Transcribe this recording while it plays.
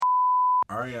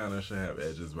Ariana should have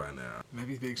edges by now.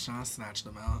 Maybe Big Sean snatched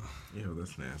them out. Ew,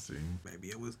 that's nasty. Maybe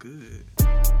it was good.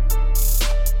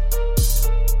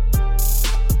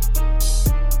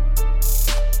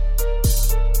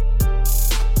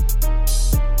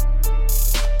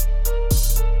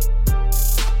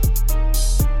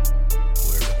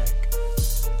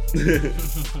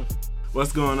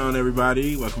 What's going on,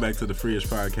 everybody? Welcome back to the Free-ish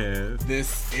Podcast.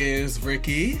 This is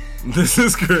Ricky. This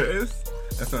is Chris.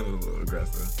 That sounded a little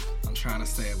aggressive. I'm trying to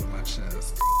say it with my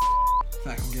chest. In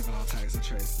fact, I'm giving all types of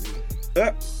Tracy.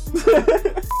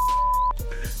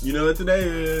 You know what today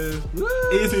is? Woo!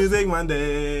 It's Music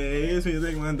Monday. It's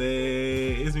Music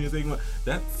Monday. It's Music Monday.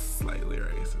 That's slightly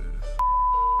racist.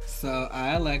 So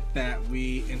I like that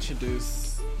we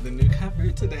introduce the new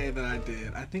cover today that I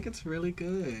did. I think it's really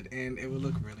good and it would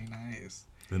look really nice.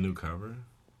 The new cover?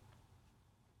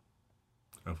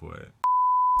 Of what?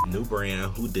 New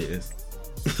brand. Who dis?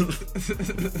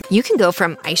 You can go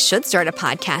from I should start a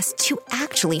podcast to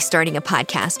actually starting a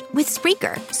podcast with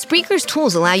Spreaker. Spreaker's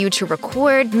tools allow you to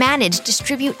record, manage,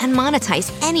 distribute, and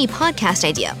monetize any podcast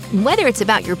idea, whether it's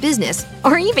about your business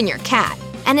or even your cat.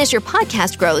 And as your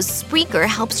podcast grows, Spreaker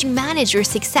helps you manage your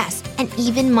success and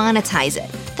even monetize it.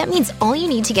 That means all you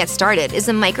need to get started is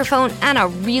a microphone and a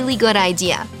really good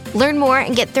idea. Learn more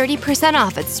and get 30%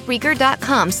 off at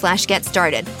Spreaker.com/get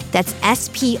started. That's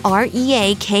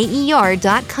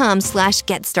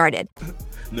SPREAKER.com/get started.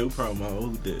 New promo.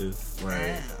 Who dis?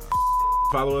 Right.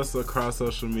 Follow us across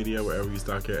social media wherever you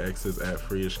stalk your exes at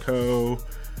Free-ish Co.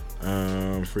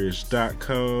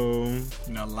 Free-ish.co.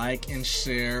 Like and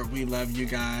share. We love you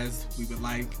guys. We would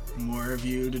like more of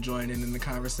you to join in the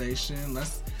conversation.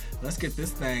 Let's get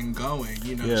this thing going.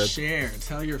 Share.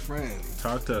 Tell your friends.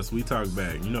 Talk to us. We talk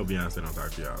back. You know Beyonce don't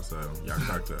talk to y'all, so y'all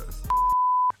talk to us.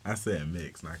 I said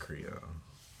mix, not Creole.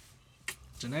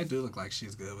 Janae do look like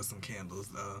she's good with some candles,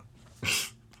 though.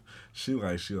 She'll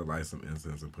light some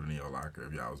incense and put it in your locker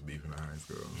if y'all was beefing in high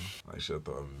school. She'll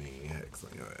throw a mean hex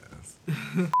on your ass.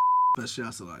 But she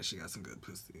also she got some good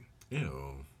pussy.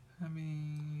 Ew. I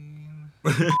mean...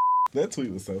 That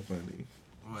tweet was so funny.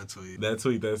 What tweet? That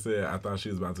tweet that said, I thought she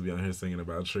was about to be on here singing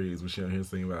about trees, but she on here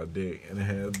singing about dick, and it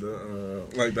had the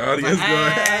audience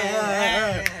going,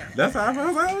 That's how I felt. I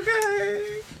was like,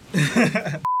 okay.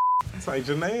 It's like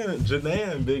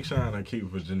Janae and Big Sean are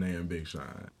cute for Janae and Big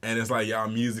Sean. And it's like y'all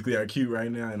musically are cute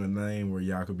right now in a lane where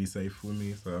y'all could be safe with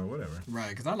me, so whatever.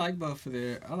 Right, because I like both of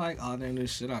I like all their new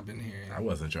shit I've been hearing. I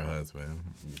wasn't your husband.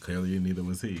 Clearly neither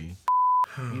was he.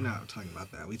 We're not talking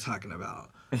about that. We're talking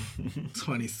about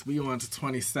we on to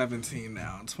 2017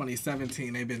 now. In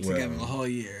 2017, they've been together the whole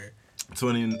year.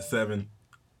 27.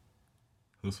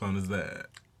 Whose phone is that?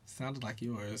 Sounded like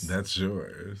yours. That's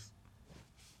yours.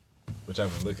 Which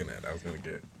I've been looking at. I was going to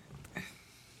get.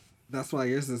 That's why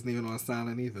yours isn't even on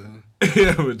silent either.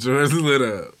 Yeah, but yours is lit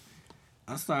up.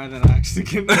 I'm sorry that I actually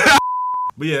can. But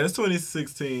yeah, it's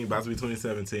 2016, about to be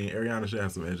 2017. Ariana should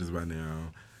have some edges by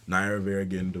now. Naya Rivera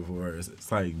getting divorced.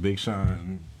 It's like Big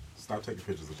Sean. Stop taking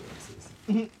pictures of your exes.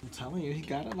 I'm telling you, he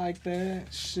got it like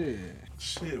that. Shit,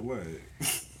 what?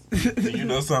 Do you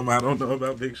know something I don't know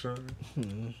about Big Sean?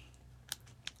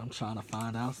 I'm trying to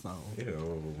find out something.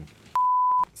 Ew.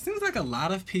 Seems like a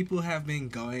lot of people have been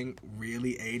going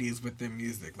really 80s with their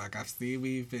music. Like, I've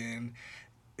seen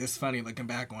it's funny looking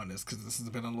back on this because this has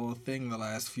been a little thing the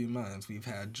last few months. We've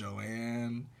had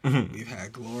Joanne. Mm-hmm. We've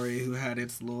had Glory, who had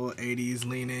its little 80s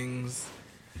leanings.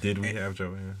 Did we have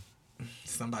Joanne?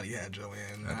 Somebody had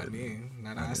Joanne, not me.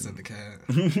 Not I said the cat.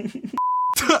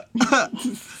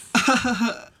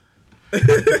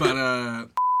 But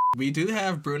we do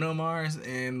have Bruno Mars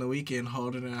and The Weeknd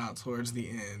holding it out towards the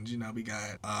end. We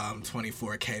got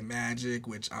 24K Magic,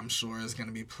 which I'm sure is going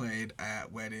to be played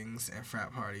at weddings and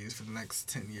frat parties for the next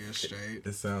 10 years straight.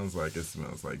 It sounds like it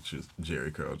smells like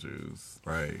Jerry Curl juice.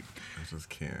 I just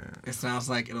can't. It sounds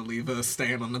like it'll leave a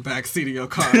stain on the back seat of your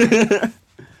car.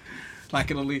 Like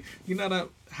it'll leave...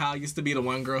 how it used to be the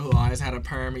one girl who always had a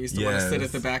perm and used to want to sit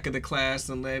at the back of the class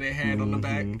and lay their hand on the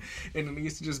back. And then it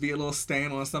used to just be a little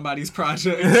stain on somebody's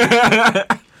project.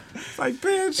 It's like,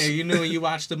 bitch. And when you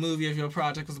watched the movie, if your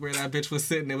project was where that bitch was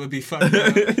sitting, it would be fucked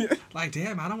up. Like,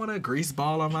 damn, I don't want a grease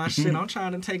ball on my shit. I'm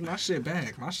trying to take my shit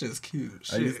back. My shit's cute.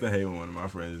 I used to hate when one of my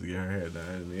friends get her hair done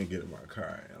and then get in my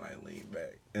car and lean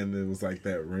back. And it was like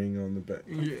that ring on the back.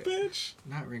 Bitch.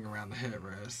 Not ring around the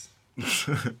headrest.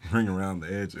 Ring around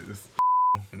the edges.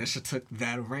 And then she took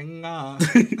that ring off.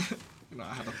 I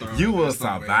had to throw you will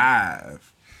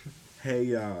survive. Hey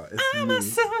y'all, I'm a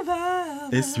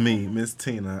survivor. It's me, Miss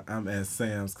Tina. I'm at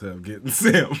Sam's Club getting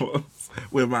samples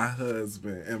with my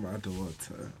husband and my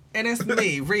daughter. And it's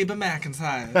me, Reba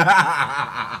McEntire.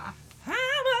 I'm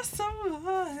a survivor.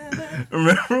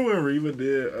 Remember when Reba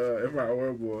did If I Were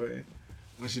a Boy?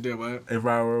 When she did what? If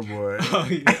I Were a Boy. Oh,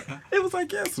 yeah. It was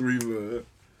like, yes, Reba. Oh,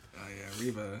 yeah,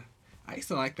 Reba. I used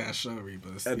to like that show, Reba.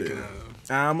 I did. Speaking of.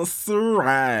 I'm a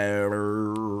survivor.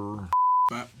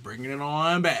 But bringing it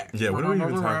on back. Yeah, what are we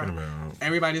even talking about?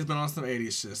 Everybody's been on some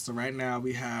 80s shit. So right now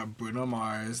we have Bruno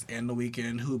Mars and The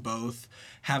Weeknd, who both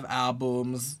have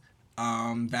albums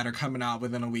that are coming out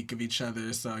within a week of each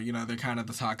other. So, you know, they're kind of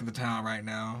the talk of the town right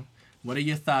now. What are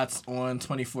your thoughts on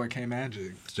 24K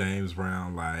Magic? James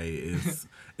Brown, like,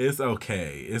 it's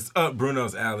okay. It's up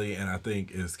Bruno's alley, and I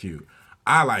think it's cute.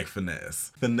 I like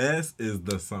Finesse. Finesse is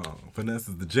the song. Finesse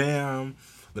is the jam.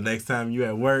 The next time you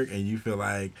at work and you feel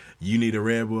like you need a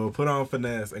Red Bull, put on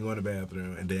Finesse and go in the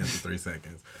bathroom and dance for 3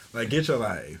 seconds. Like, get your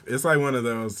life. It's like one of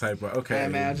those type of, okay. I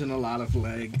imagine a lot of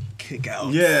leg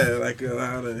kick-outs. Yeah, like a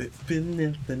lot of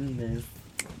finesse.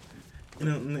 You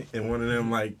know, and one of them,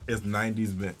 like, it's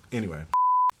 90s. But anyway,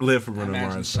 live for Bruno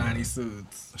Mars. Shiny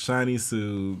suits. Shiny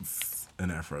suits and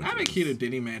Afro juice. That'd be cute if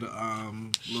Diddy made a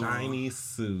Shiny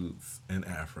suits and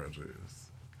Afro juice.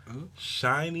 Ooh.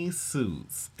 Shiny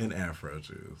suits and Afro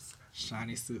juice.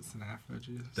 Shiny suits and Afro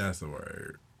juice. That's the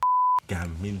word.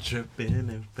 Got me dripping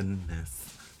in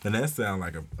finesse. Finesse sound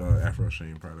like a Afro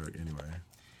Sheen product anyway.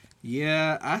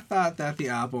 Yeah, I thought that the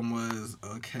album was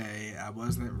okay. I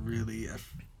wasn't really a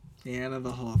fan of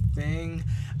the whole thing.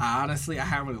 I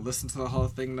haven't really listened to the whole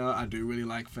thing though. I do really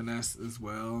like Finesse as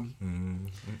well. Mm-hmm.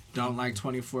 Don't like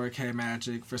 24K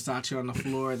Magic. Versace on the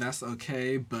Floor, that's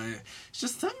okay, but it's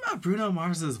just something about Bruno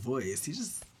Mars's voice. He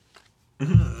just... I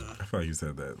feel like you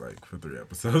said that like for 3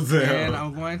 episodes now. And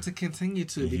I'm going to continue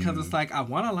to because it's like I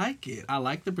want to like it. I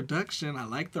like the production. I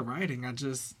like the writing.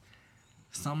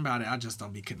 Something about it I just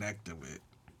don't be connected with.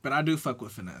 But I do fuck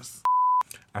with Finesse.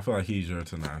 I feel like he's your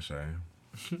Tinashe.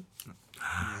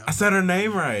 I said her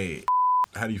name right.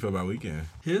 How do you feel about Weeknd?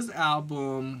 His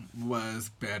album was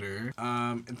better.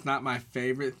 It's not my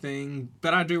favorite thing,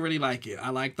 but I do really like it. I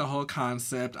like the whole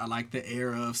concept. I like the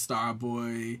era of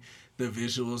Starboy. The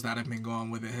visuals that have been going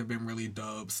with it have been really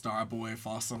dope. Starboy,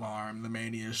 False Alarm, the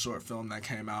Mania short film that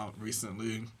came out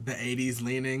recently. The 80s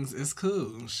leanings, it's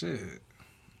cool. Shit.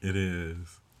 It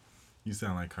is. You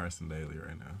sound like Carson Daly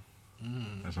right now.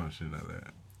 I just want you to know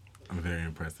that. I'm very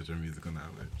impressed with your musical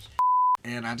knowledge.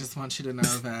 And I just want you to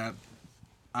know that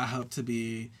I hope to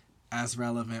be as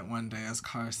relevant one day as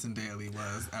Carson Daly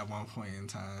was at one point in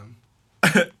time.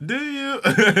 Do you?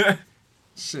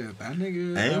 Shit, that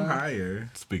nigga... Aim higher.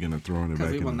 Speaking of throwing it back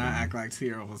in because we will the not movie. act like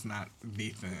TRL was not the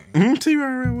thing.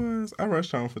 TRL was. I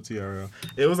rushed home for TRL.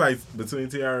 It was like between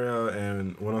TRL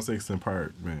and 106 and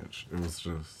Park Bench. It was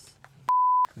just...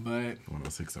 But...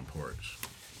 106 and Porch.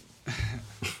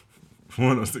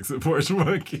 106 and Porch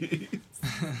Monkeys.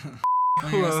 Oh,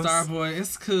 yeah, Starboy,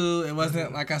 it's cool. It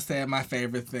wasn't, like I said, my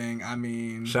favorite thing. I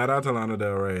mean... Shout out to Lana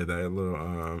Del Rey. That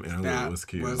little interlude was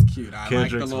cute. was cute. I like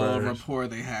the little rapport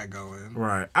they had going.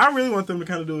 Right. I really want them to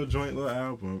kind of do a joint little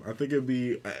album. I think it'd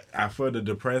be, for the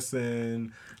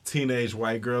depressing teenage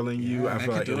white girl in you, I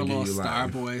feel like it'll give you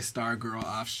life. Starboy, Stargirl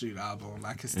offshoot album.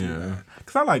 I could do that.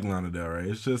 Because I like Lana Del Rey.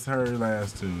 It's just her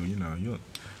last two,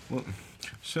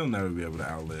 she'll never be able to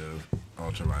outlive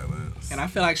Ultraviolence. And I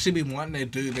feel like she'd be wanting to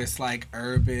do this like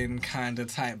urban kind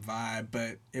of type vibe,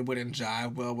 but it wouldn't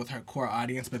jive well with her core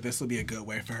audience. But this would be a good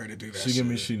way for her to do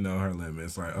that. She know her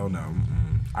limits. Like, oh no,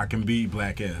 I can be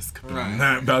black-esque, but I'm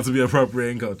not about to be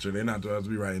appropriating culture. They're not about to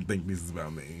be writing think pieces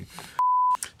about me.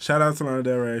 Shout out to Lana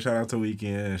Del Rey. Shout out to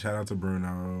Weeknd. Shout out to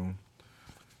Bruno.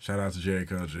 Shout out to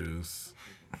Jericho Juice.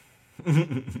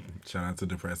 Shout out to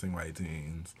depressing white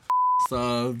teens.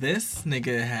 So this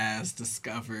nigga has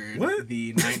discovered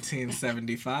the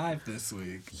 1975 this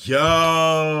week.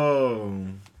 Yo,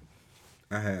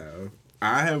 I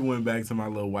have went back to my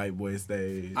little white boy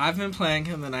stage. I've been playing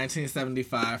him the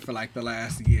 1975 for like the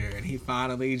last year, and he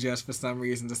finally just for some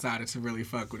reason decided to really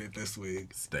fuck with it this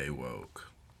week. Stay woke.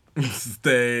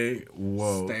 Stay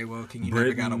woke. Stay woke, and you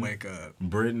never gotta wake up.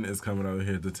 Britain is coming over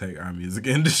here to take our music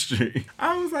industry.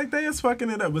 I was like, they is fucking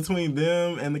it up between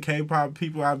them and the K-pop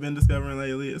people I've been discovering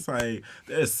lately. It's like,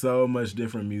 there's so much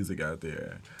different music out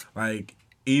there. Like,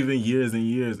 even Years and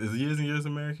Years. Is Years and Years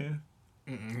American?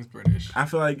 He's British. I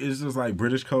feel like it's just like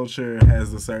British culture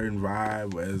has a certain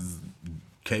vibe, as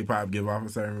K-pop give off a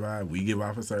certain vibe. We give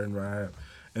off a certain vibe.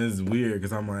 And it's weird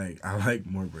because I'm like, I like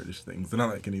more British things than I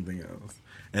like anything else.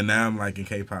 And now I'm liking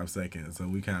K-pop second, so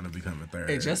we kind of become a third.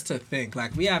 Hey, just to think,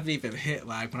 like, we haven't even hit,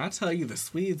 like, when I tell you the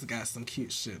Swedes got some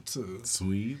cute shit, too.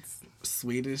 Swedes?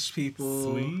 Swedish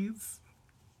people. Swedes?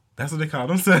 That's what they call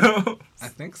themselves? I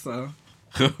think so.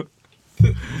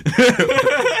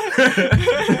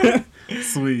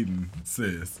 Sweden,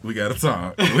 sis. We gotta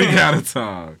talk. We gotta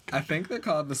talk. I think they're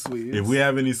called the Swedes. If we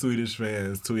have any Swedish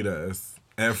fans, tweet us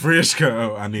at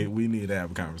Frischko. We need to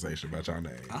have a conversation about y'all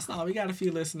names. I saw we got a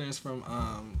few listeners from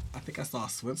I think I saw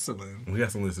Switzerland. We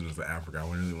got some listeners in Africa.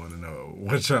 I really want to know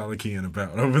what y'all are keying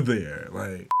about over there.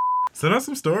 Like, send us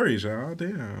some stories, y'all.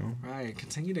 Damn. Right.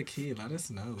 Continue to key. Let us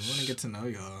know. We want to get to know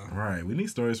y'all. Right. We need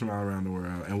stories from all around the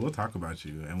world, and we'll talk about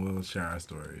you, and we'll share our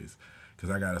stories.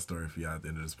 Because I got a story for y'all at the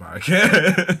end of this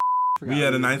podcast. We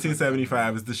had a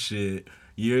 1975 is the shit.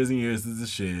 Years and years is the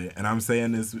shit. And I'm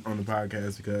saying this on the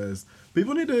podcast because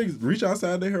people need to reach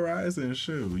outside their horizon.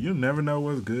 Shoot, you never know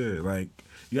what's good. Like,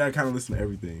 you got to kind of listen to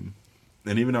everything.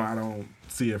 And even though I don't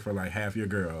see it for, like, half your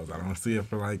girls, I don't see it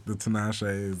for, like, the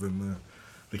Tinashes and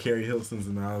the Carrie Hilsons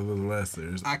and all of the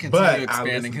Lessers. I continue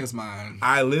expanding his mind.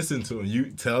 I listen to him.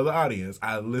 You tell the audience,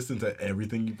 I listen to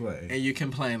everything you play. And you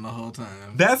complain the whole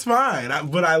time. That's fine,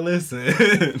 but I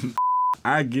listen.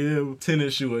 I give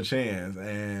Tennis Shoe a chance,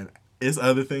 and it's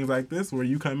other things like this where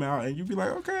you come out and you be like,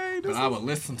 okay. But I would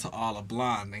listen to all of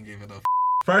Blonde and give it a...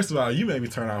 First of all, you made me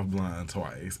turn off Blonde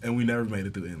twice, and we never made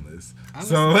it through Endless.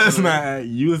 So let's not...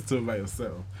 You listen to it by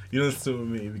yourself. You listen to it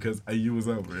with me because you was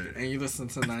over it. And you listened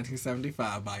to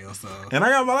 1975 by yourself. And I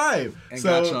got my life. And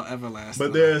got your Everlasting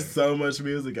But there's so much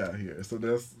music out here. So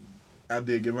I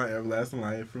did get my Everlasting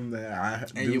Life from there.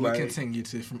 And you will continue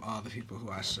to from all the people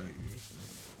who I show you.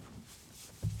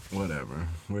 Whatever.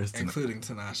 Where's including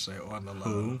Tinashe, On the Low.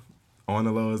 Who? On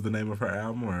the Low is the name of her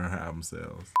album or her album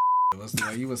sales? It was the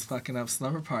way you was fucking up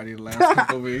Slumber Party the last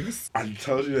couple weeks. I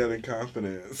told you that in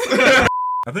confidence.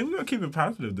 I think we're going to keep it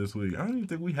positive this week. I don't even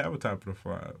think we have a top of the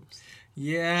flops.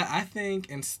 Yeah, I think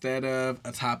instead of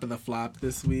a top of the flop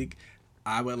this week,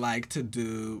 I would like to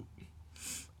do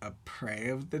a pray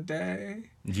of the day.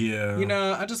 Yeah. You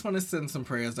know, I just want to send some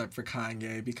prayers up for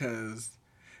Kanye because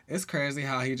it's crazy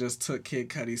how he just took Kid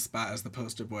Cudi's spot as the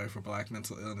poster boy for Black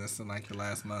mental illness in like the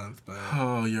last month. But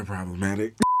oh, you're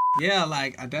problematic. Yeah,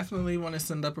 like, I definitely want to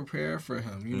send up a prayer for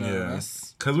him, you know. Yeah.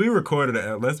 Because we recorded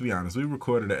let's be honest, we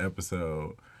recorded an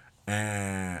episode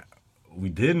and we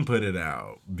didn't put it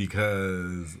out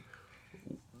because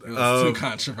it was too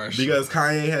controversial. Because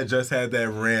Kanye had just had that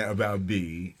rant about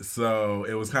B. So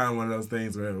it was kind of one of those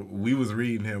things where we was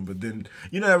reading him, but then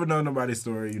you never know nobody's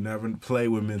story. You never play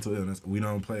with mental illness. We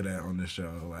don't play that on this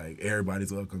show. Like,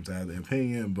 everybody's welcome to have their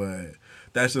opinion, but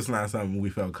that's just not something we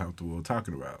felt comfortable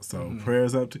talking about. So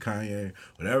prayers up to Kanye.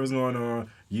 Whatever's going on,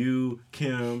 you,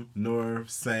 Kim, North,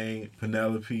 Saint,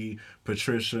 Penelope,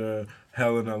 Patricia,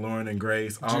 Helena, Lauren, and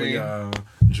Grace, all of y'all,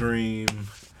 Dream.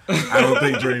 I don't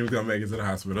think Dream's gonna make it to the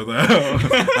hospital though.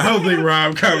 I don't think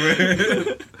Rob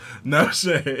coming. No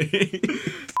shade.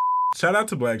 Shout out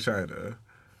to Black China.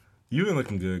 You been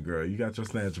looking good, girl. You got your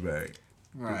snatch back.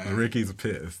 Right. Ricky's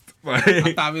pissed.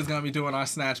 I thought we was gonna be doing our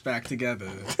snatch back together.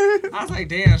 I was like,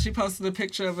 damn, she posted a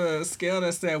picture of a scale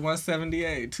that said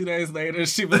 178. 2 days later,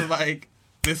 she was like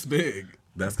this big.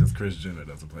 That's because Kris Jenner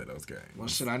doesn't play those games. Well,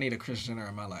 shit, I need a Kris Jenner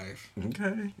in my life.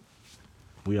 Okay.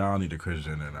 We all need a Kris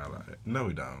Jenner in our life. No,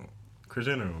 we don't. Kris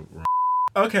Jenner.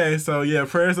 Okay, so yeah,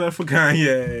 prayers up for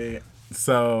Kanye.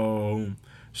 So,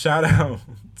 shout out.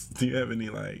 Do you have any,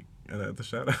 like, other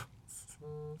shout outs?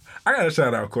 I gotta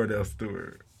shout out Cordell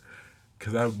Stewart.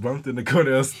 Because I bumped into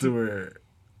Cordell Stewart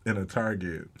in a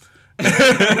Target.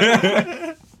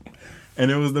 And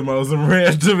it was the most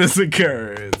randomest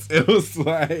occurrence. It was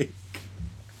like,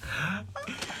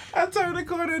 I turned the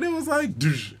corner and it was like,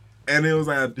 doosh. And it was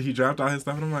like, he dropped all his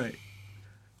stuff, and I'm like,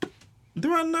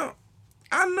 do I know?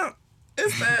 I know.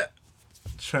 It's that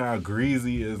child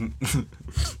greasy as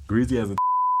greasy as a.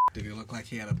 Did it look like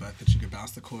he had a butt that you could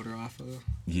bounce the quarter off of?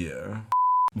 Yeah.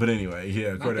 But anyway,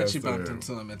 yeah. Not that you bumped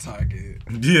into him at Target.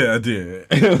 Yeah, I did.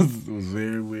 It was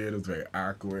very weird. It was very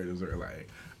awkward. It was very like,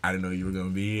 I didn't know you were going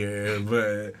to be here,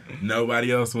 but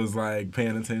nobody else was like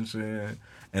paying attention.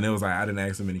 And it was like, I didn't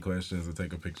ask him any questions or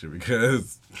take a picture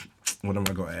because what am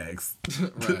I going to ask?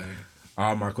 Right.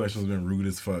 All my questions been rude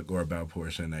as fuck or about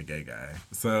Portia and that gay guy.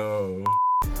 So,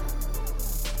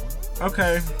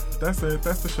 okay, that's it.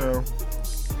 That's the show.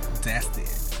 That's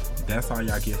it. That's all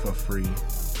y'all get for free-ish.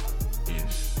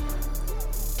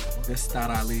 This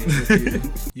thought I leave with you.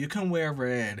 You can wear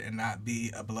red and not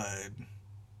be a blood.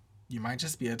 You might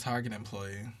just be a Target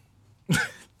employee.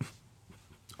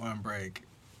 On break.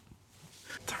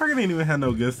 Target ain't even had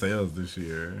no good sales this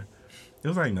year. It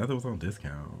was like nothing was on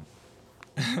discount.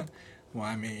 Well,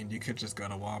 I mean, you could just go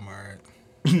to Walmart.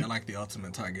 They're like the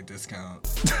ultimate Target discount.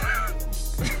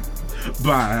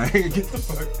 Bye. Get the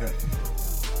fuck out.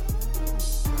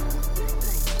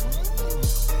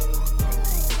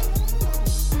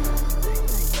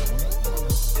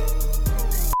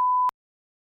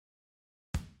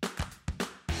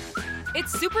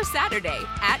 It's Super Saturday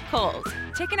at Kohl's.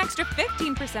 Take an extra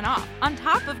 15% off on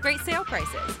top of great sale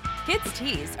prices. Kids'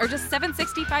 tees are just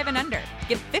 $7.65 and under.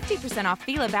 Get 50% off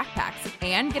Fila backpacks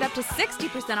and get up to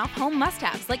 60% off home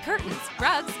must-haves like curtains,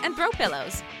 rugs, and throw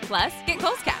pillows. Plus, get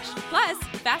Kohl's Cash. Plus,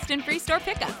 fast and free store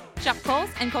pickup. Shop Kohl's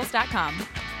and Kohl's.com.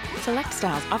 Select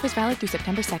styles. Offers valid through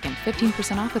September 2nd.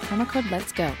 15% off with promo code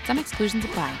LET'S GO. Some exclusions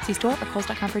apply. See store or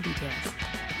Kohl's.com for details.